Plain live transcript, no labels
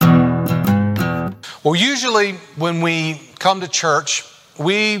Well, usually when we come to church,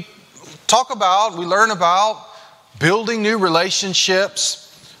 we learn about building new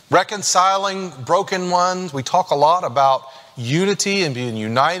relationships, reconciling broken ones. We talk a lot about unity and being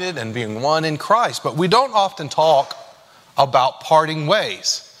united and being one in Christ. But we don't often talk about parting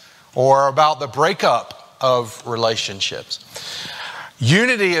ways or about the breakup of relationships.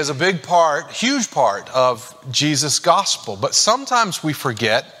 Unity is a big part, huge part of Jesus' gospel. But sometimes we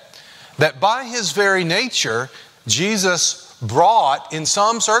forget that by his very nature, Jesus brought, in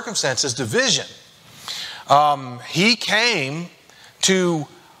some circumstances, division. He came to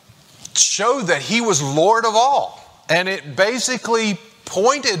show that he was Lord of all. And it basically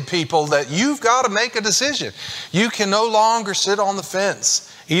pointed people that you've got to make a decision. You can no longer sit on the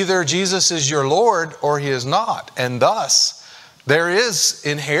fence. Either Jesus is your Lord or he is not. And thus, there is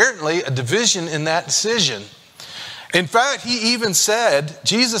inherently a division in that decision. In fact,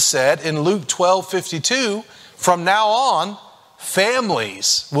 Jesus said in Luke 12:52, from now on,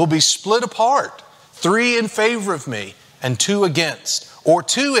 families will be split apart, 3 in favor of me and 2 against, or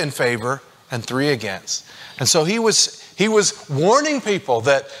 2 in favor and 3 against. And so he was warning people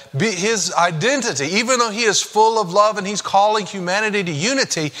that his identity, even though he is full of love and he's calling humanity to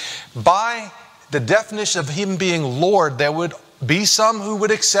unity, by the definition of him being Lord, there would be some who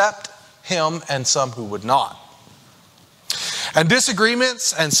would accept him and some who would not. And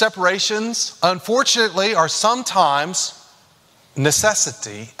disagreements and separations, unfortunately, are sometimes a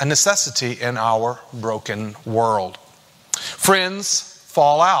necessity in our broken world. Friends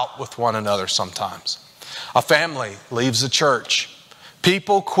fall out with one another sometimes. A family leaves a church.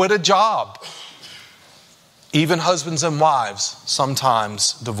 People quit a job. Even husbands and wives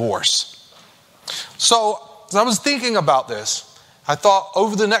sometimes divorce. So, as I was thinking about this, I thought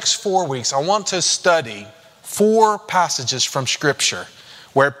over the next 4 weeks, I want to study 4 passages from Scripture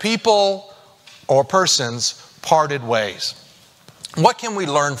where people or persons parted ways. What can we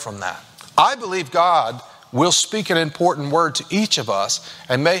learn from that? I believe God will speak an important word to each of us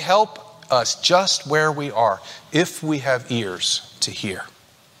and may help us just where we are if we have ears to hear.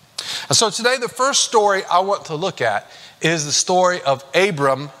 And so today the first story I want to look at is the story of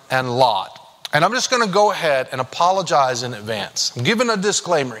Abram and Lot. And I'm just going to go ahead and apologize in advance. I'm giving a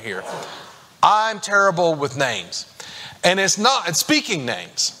disclaimer here. I'm terrible with names. And it's speaking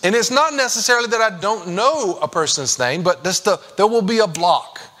names. And it's not necessarily that I don't know a person's name, but there will be a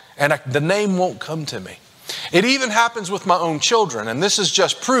block and the name won't come to me. It even happens with my own children. And this is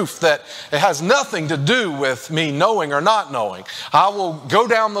just proof that it has nothing to do with me knowing or not knowing. I will go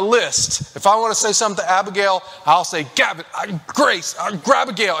down the list. If I want to say something to Abigail, I'll say, Gavin, Grace,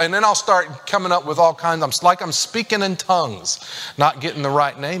 Abigail. And then I'll start coming up with all kinds. I'm speaking in tongues, not getting the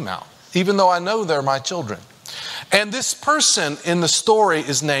right name out, even though I know they're my children. And this person in the story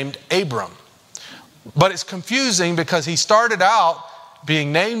is named Abram. But it's confusing because he started out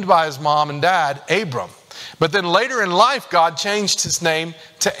being named by his mom and dad, Abram. But then later in life, God changed his name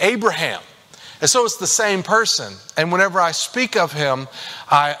to Abraham. And so it's the same person. And whenever I speak of him,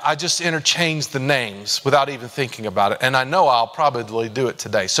 I just interchange the names without even thinking about it. And I know I'll probably do it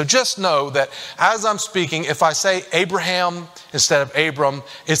today. So just know that as I'm speaking, if I say Abraham instead of Abram,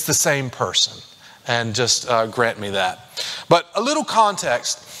 it's the same person. And just grant me that. But a little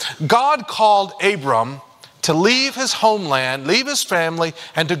context. God called Abram to leave his homeland, leave his family,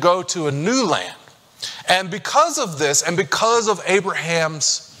 and to go to a new land. And because of this, and because of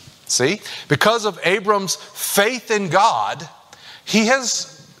Abram's faith in God, he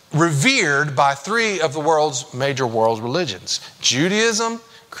is revered by 3 of the world's major world religions: Judaism,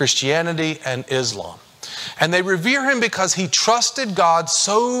 Christianity, and Islam. And they revere him because he trusted God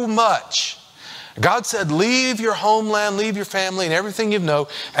so much. God said, leave your homeland, leave your family and everything you know.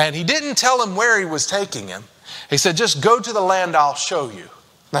 And he didn't tell him where he was taking him. He said, just go to the land I'll show you.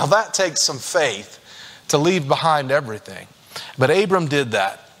 Now that takes some faith to leave behind everything. But Abram did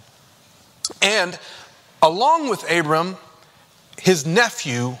that. And along with Abram, his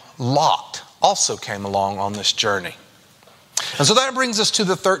nephew Lot also came along on this journey. And so that brings us to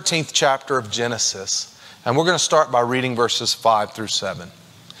the 13th chapter of Genesis. And we're going to start by reading verses 5 through 7.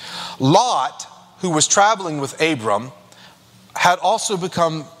 Lot, who was traveling with Abram, had also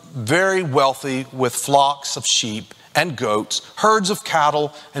become very wealthy with flocks of sheep and goats, herds of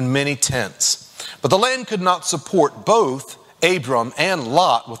cattle, and many tents. But the land could not support both Abram and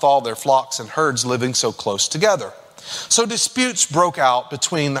Lot with all their flocks and herds living so close together. So disputes broke out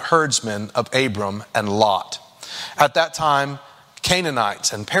between the herdsmen of Abram and Lot. At that time,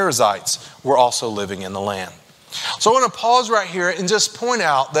 Canaanites and Perizzites were also living in the land. So I want to pause right here and just point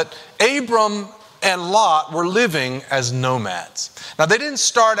out that Abram and Lot were living as nomads. Now, they didn't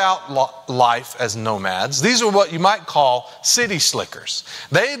start out life as nomads. These are what you might call city slickers.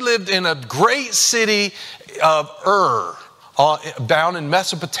 They lived in a great city of Ur, down in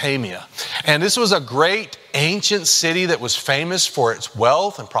Mesopotamia. And this was a great ancient city that was famous for its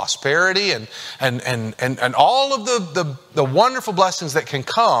wealth and prosperity and all of the wonderful blessings that can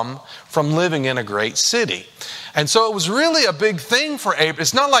come from living in a great city. And so it was really a big thing for Abraham.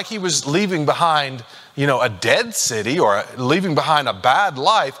 It's not like he was leaving behind, a dead city or leaving behind a bad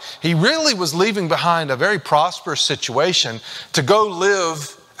life. He really was leaving behind a very prosperous situation to go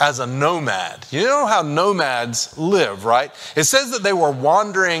live as a nomad. You know how nomads live, right? It says that they were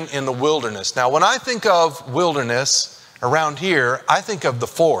wandering in the wilderness. Now, when I think of wilderness around here, I think of the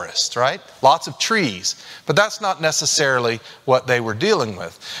forest, right? Lots of trees. But that's not necessarily what they were dealing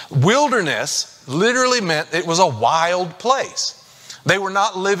with. Wilderness literally meant it was a wild place. They were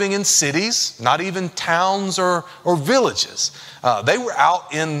not living in cities, not even towns or villages. They were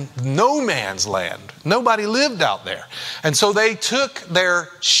out in no man's land. Nobody lived out there. And so they took their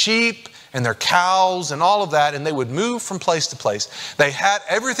sheep and their cows and all of that, and they would move from place to place. They had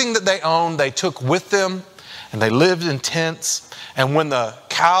everything that they owned, they took with them, and they lived in tents. And when the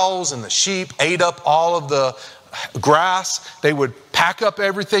cows and the sheep ate up all of the grass, they would pack up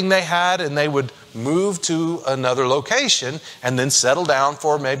everything they had and they would move to another location and then settle down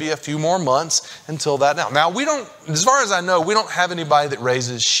for maybe a few more months until that. Now we don't, as far as I know, we don't have anybody that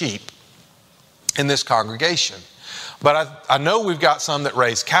raises sheep in this congregation. But I know we've got some that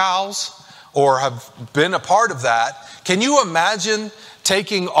raise cows or have been a part of that. Can you imagine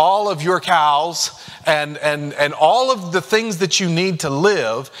taking all of your cows and all of the things that you need to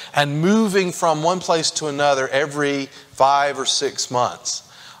live and moving from one place to another every 5 or 6 months?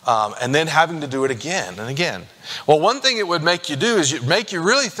 And then having to do it again and again. Well, one thing it would make you do is make you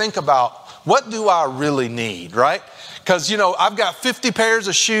really think about, what do I really need, right? Because, I've got 50 pairs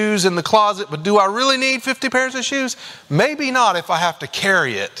of shoes in the closet, but do I really need 50 pairs of shoes? Maybe not if I have to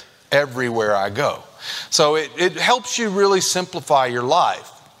carry it everywhere I go. So it helps you really simplify your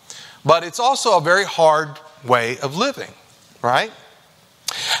life. But it's also a very hard way of living, right?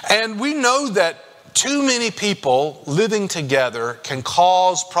 And we know that too many people living together can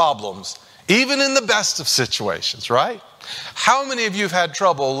cause problems, even in the best of situations, right? How many of you have had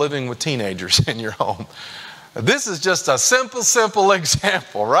trouble living with teenagers in your home? This is just a simple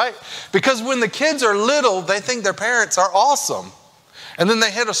example, right? Because when the kids are little, they think their parents are awesome. And then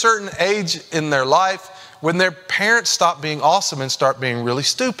they hit a certain age in their life when their parents stop being awesome and start being really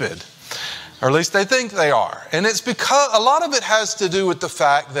stupid. Or at least they think they are. And it's because a lot of it has to do with the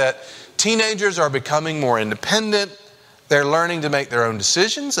fact that teenagers are becoming more independent. They're learning to make their own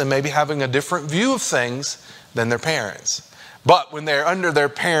decisions and maybe having a different view of things than their parents. But when they're under their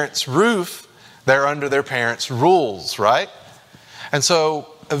parents' roof, they're under their parents' rules, right? And so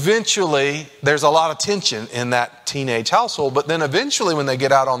eventually there's a lot of tension in that teenage household. But then eventually when they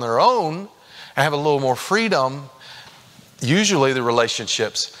get out on their own and have a little more freedom, usually the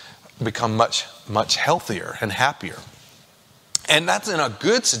relationships become much healthier and happier. And that's in a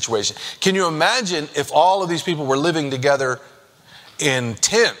good situation. Can you imagine if all of these people were living together in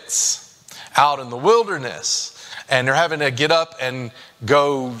tents out in the wilderness, and they're having to get up and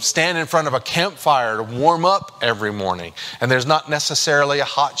go stand in front of a campfire to warm up every morning, and there's not necessarily a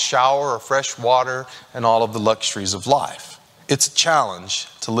hot shower or fresh water and all of the luxuries of life? It's a challenge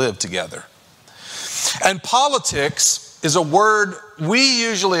to live together. And politics is a word we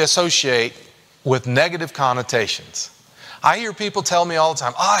usually associate with negative connotations. I hear people tell me all the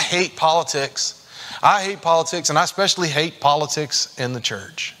time, I hate politics. I hate politics, and I especially hate politics in the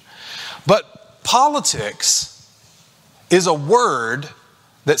church. But politics is a word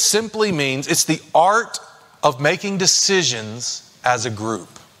that simply means it's the art of making decisions as a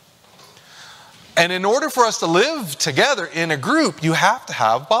group. And in order for us to live together in a group, you have to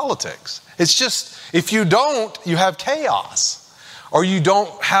have politics. It's just, if you don't, you have chaos. Or you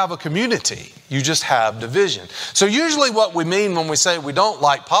don't have a community. You just have division. So usually what we mean when we say we don't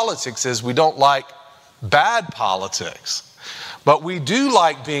like politics is we don't like bad politics. But we do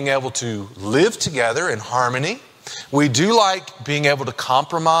like being able to live together in harmony. We do like being able to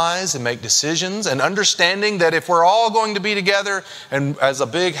compromise and make decisions, and understanding that if we're all going to be together and as a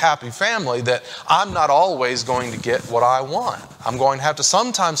big happy family, that I'm not always going to get what I want. I'm going to have to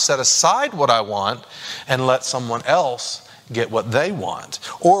sometimes set aside what I want and let someone else get what they want.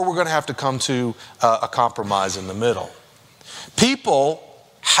 Or we're going to have to come to a compromise in the middle. People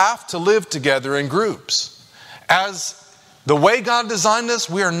have to live together in groups. As the way God designed us,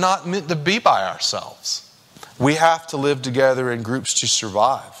 we are not meant to be by ourselves. we have to live together in groups to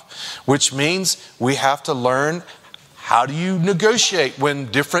survive, which means we have to learn how do you negotiate when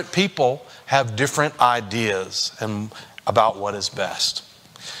different people have different ideas and about what is best.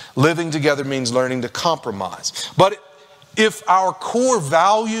 Living together means learning to compromise. But if our core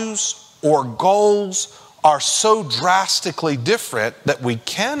values or goals are so drastically different that we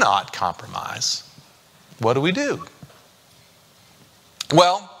cannot compromise, what do?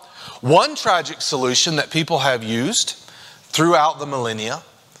 Well, one tragic solution that people have used throughout the millennia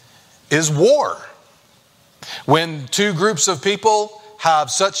is war. When two groups of people have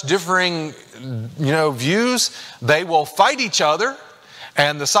such differing, views, they will fight each other,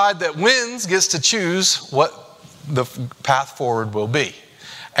 and the side that wins gets to choose what the path forward will be.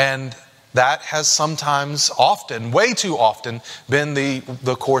 And that has sometimes, often, way too often, been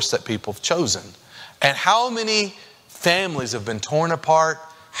the course that people have chosen. And how many families have been torn apart?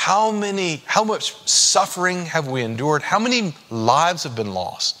 How much suffering have we endured? How many lives have been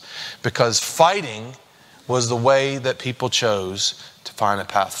lost? Because fighting was the way that people chose to find a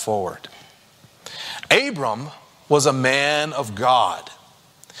path forward. Abram was a man of God,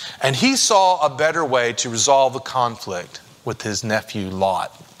 and he saw a better way to resolve the conflict with his nephew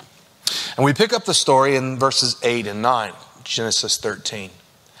Lot. And we pick up the story in verses 8 and 9, Genesis 13.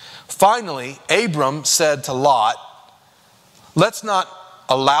 Finally, Abram said to Lot, "Let's not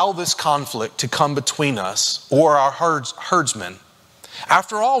allow this conflict to come between us or our herdsmen.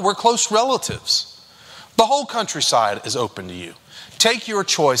 After all, we're close relatives. The whole countryside is open to you. Take your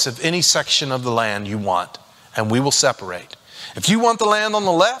choice of any section of the land you want, and we will separate. If you want the land on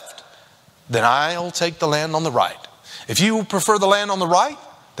the left, then I'll take the land on the right. If you prefer the land on the right,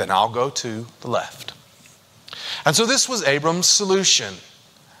 then I'll go to the left." And so this was Abram's solution.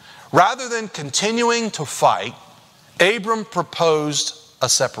 Rather than continuing to fight, Abram proposed a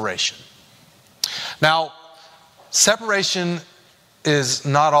separation. Now, separation is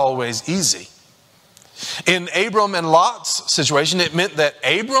not always easy. In Abram and Lot's situation, it meant that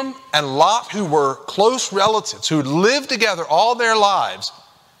Abram and Lot, who were close relatives, who had lived together all their lives,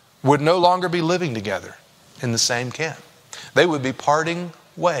 would no longer be living together in the same camp. They would be parting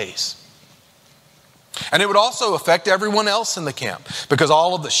ways. And it would also affect everyone else in the camp, because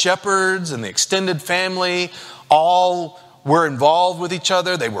all of the shepherds and the extended family all were involved with each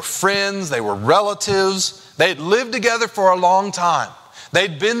other. They were friends, they were relatives. They had lived together for a long time.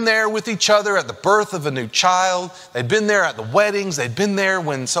 They'd been there with each other at the birth of a new child. They'd been there at the weddings. They'd been there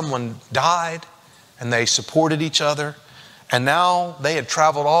when someone died, and they supported each other. And now they had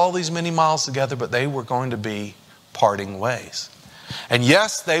traveled all these many miles together, but they were going to be parting ways. And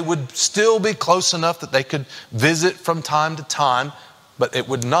yes, they would still be close enough that they could visit from time to time, but it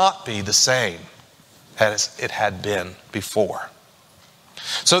would not be the same as it had been before.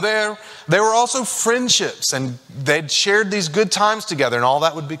 So there were also friendships, and they'd shared these good times together, and all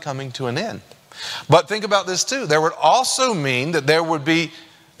that would be coming to an end. But think about this too. There would also mean that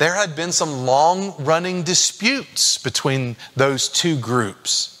there had been some long-running disputes between those two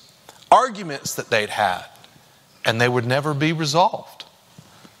groups, arguments that they'd had, and they would never be resolved.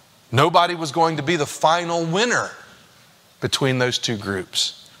 Nobody was going to be the final winner between those two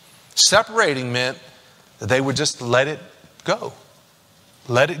groups. Separating meant that they would just let it go.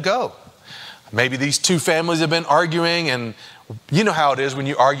 Let it go. Maybe these two families have been arguing, and you know how it is when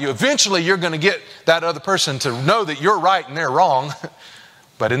you argue. Eventually you're going to get that other person to know that you're right and they're wrong.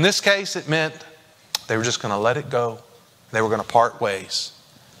 But in this case, it meant they were just going to let it go. They were going to part ways.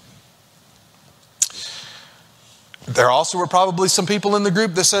 There also were probably some people in the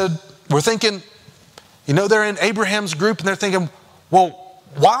group that were thinking, they're in Abraham's group, and they're thinking, well,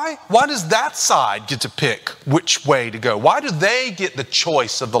 why does that side get to pick which way to go? Why do they get the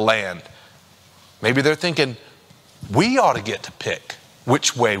choice of the land? Maybe they're thinking, we ought to get to pick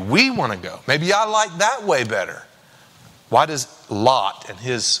which way we want to go. Maybe I like that way better. Why does Lot and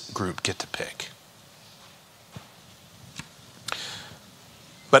his group get to pick?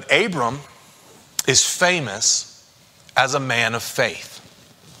 But Abram is famous as a man of faith.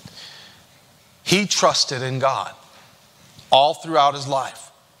 He trusted in God all throughout his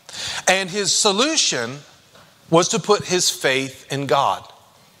life. And his solution was to put his faith in God.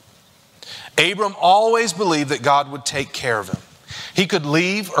 Abram always believed that God would take care of him. He could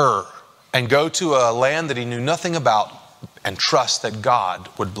leave Ur and go to a land that he knew nothing about and trust that God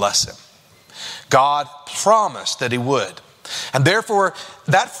would bless him. God promised that he would. And therefore,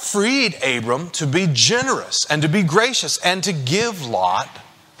 that freed Abram to be generous and to be gracious and to give Lot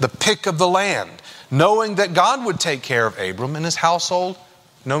the pick of the land, knowing that God would take care of Abram and his household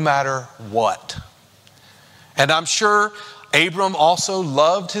no matter what. And I'm sure Abram also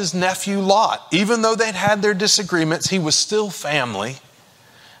loved his nephew Lot. Even though they'd had their disagreements, he was still family.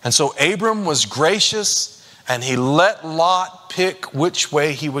 And so Abram was gracious, and he let Lot pick which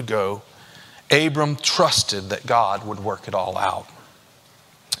way he would go. Abram trusted that God would work it all out.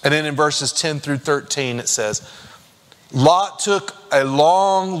 And then in verses 10 through 13 it says, Lot took a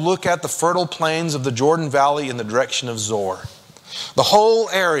long look at the fertile plains of the Jordan Valley in the direction of Zoar. The whole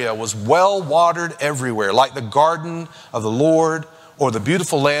area was well watered everywhere, like the garden of the Lord or the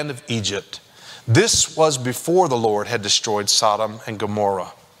beautiful land of Egypt. This was before the Lord had destroyed Sodom and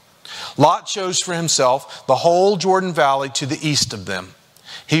Gomorrah. Lot chose for himself the whole Jordan Valley to the east of them.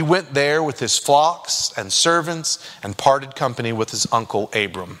 He went there with his flocks and servants and parted company with his uncle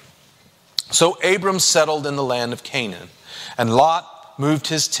Abram. So Abram settled in the land of Canaan, and Lot moved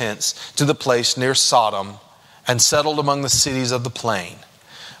his tents to the place near Sodom and settled among the cities of the plain.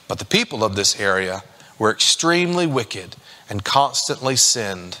 But the people of this area were extremely wicked and constantly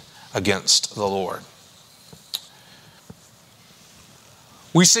sinned against the Lord.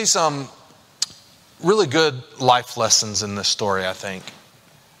 We see some really good life lessons in this story, I think.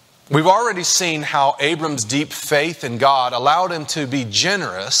 We've already seen how Abram's deep faith in God allowed him to be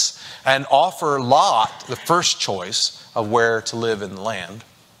generous and offer Lot the first choice of where to live in the land.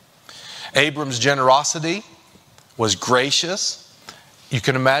 Abram's generosity was gracious. You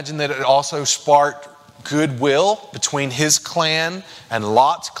can imagine that it also sparked goodwill between his clan and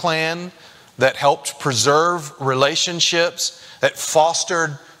Lot's clan that helped preserve relationships, that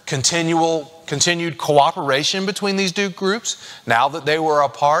fostered continued cooperation between these two groups. Now that they were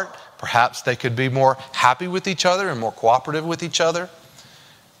apart, perhaps they could be more happy with each other and more cooperative with each other,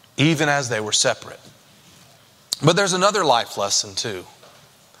 even as they were separate. But there's another life lesson too.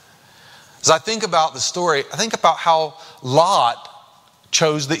 As I think about the story, I think about how Lot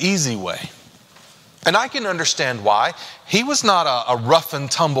chose the easy way. And I can understand why. He was not a rough and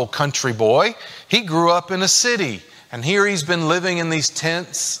tumble country boy. He grew up in a city. And here he's been living in these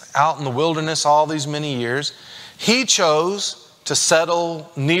tents out in the wilderness all these many years. He chose to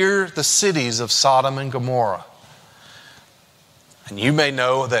settle near the cities of Sodom and Gomorrah. And you may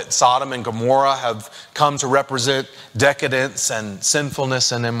know that Sodom and Gomorrah have come to represent decadence and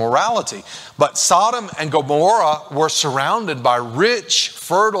sinfulness and immorality. But Sodom and Gomorrah were surrounded by rich,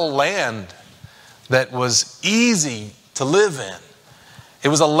 fertile land that was easy to live in. It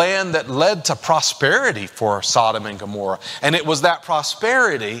was a land that led to prosperity for Sodom and Gomorrah. And it was that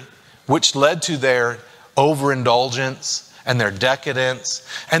prosperity which led to their overindulgence and their decadence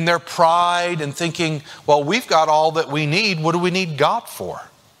and their pride in thinking, well, we've got all that we need. What do we need God for?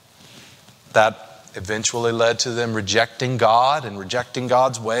 That eventually led to them rejecting God and rejecting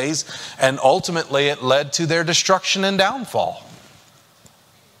God's ways. And ultimately it led to their destruction and downfall.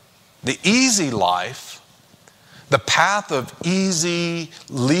 The easy life, the path of easy,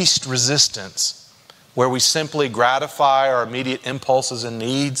 least resistance, where we simply gratify our immediate impulses and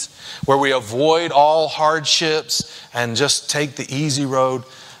needs, where we avoid all hardships and just take the easy road,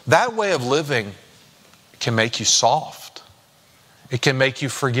 that way of living can make you soft. It can make you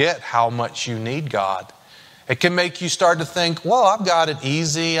forget how much you need God. It can make you start to think, well, I've got it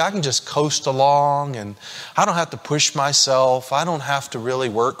easy. I can just coast along and I don't have to push myself. I don't have to really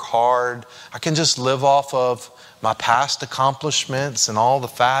work hard. I can just live off of my past accomplishments and all the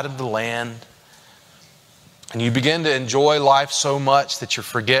fat of the land. And you begin to enjoy life so much that you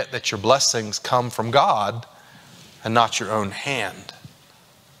forget that your blessings come from God and not your own hand.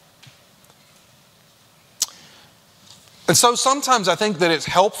 And so sometimes I think that it's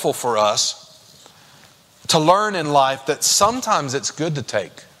helpful for us to learn in life that sometimes it's good to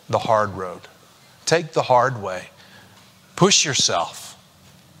take the hard road. Take the hard way. Push yourself.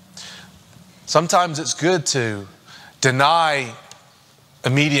 Sometimes it's good to deny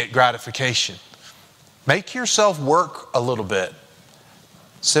immediate gratification. Make yourself work a little bit.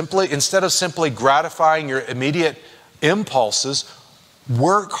 Instead of simply gratifying your immediate impulses,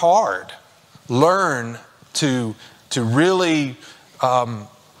 work hard. Learn to really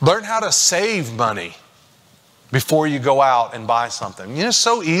learn how to save money before you go out and buy something. You know, it's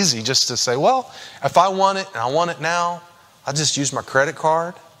so easy just to say, well, if I want it and I want it now, I'll just use my credit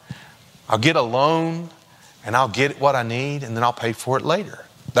card. I'll get a loan and I'll get what I need and then I'll pay for it later.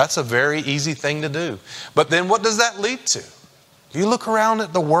 That's a very easy thing to do. But then what does that lead to? You look around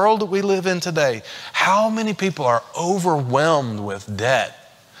at the world that we live in today. How many people are overwhelmed with debt?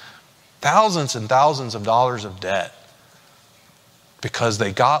 Thousands and thousands of dollars of debt because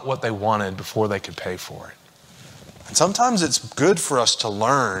they got what they wanted before they could pay for it. And sometimes it's good for us to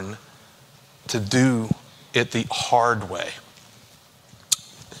learn to do it the hard way.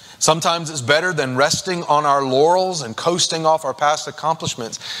 Sometimes it's better than resting on our laurels and coasting off our past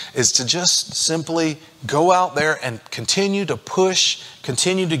accomplishments is to just simply go out there and continue to push,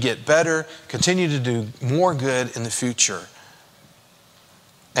 continue to get better, continue to do more good in the future.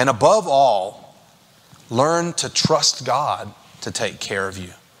 And above all, learn to trust God to take care of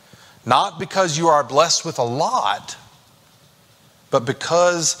you. Not because you are blessed with a lot, but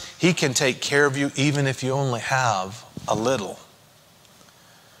because He can take care of you even if you only have a little.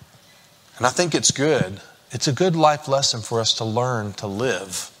 And I think it's good. It's a good life lesson for us to learn to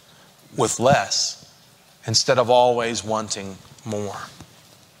live with less instead of always wanting more.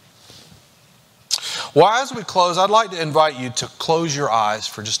 Well, as we close, I'd like to invite you to close your eyes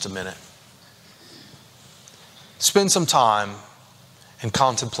for just a minute. Spend some time in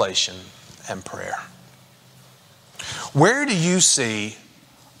contemplation and prayer. Where do you see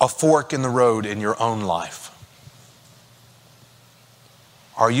a fork in the road in your own life?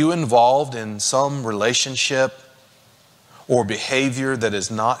 Are you involved in some relationship or behavior that is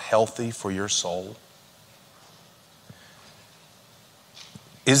not healthy for your soul?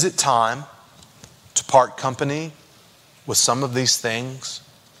 Is it time to part company with some of these things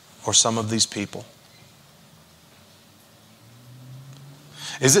or some of these people?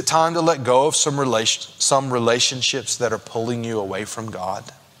 Is it time to let go of some relationships that are pulling you away from God?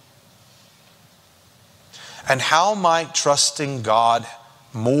 And how might trusting God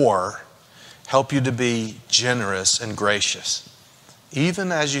more help you to be generous and gracious,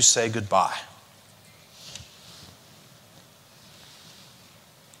 even as you say goodbye?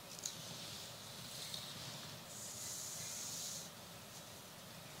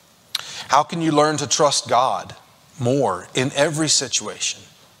 How can you learn to trust God more in every situation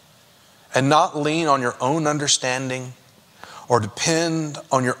and not lean on your own understanding or depend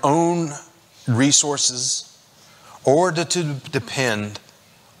on your own resources or to depend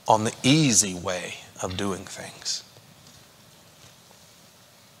on the easy way of doing things?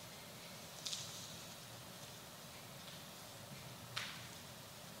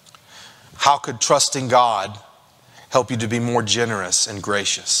 How could trusting God help you to be more generous and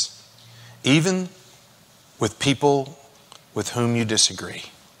gracious, even with people with whom you disagree?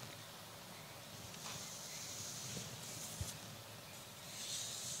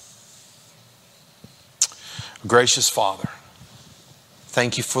 Gracious Father,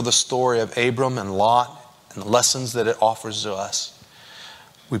 thank you for the story of Abram and Lot and the lessons that it offers to us.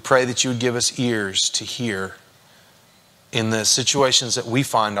 We pray that you would give us ears to hear in the situations that we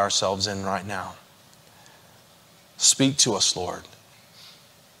find ourselves in right now. Speak to us, Lord,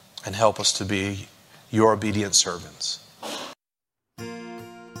 and help us to be your obedient servants.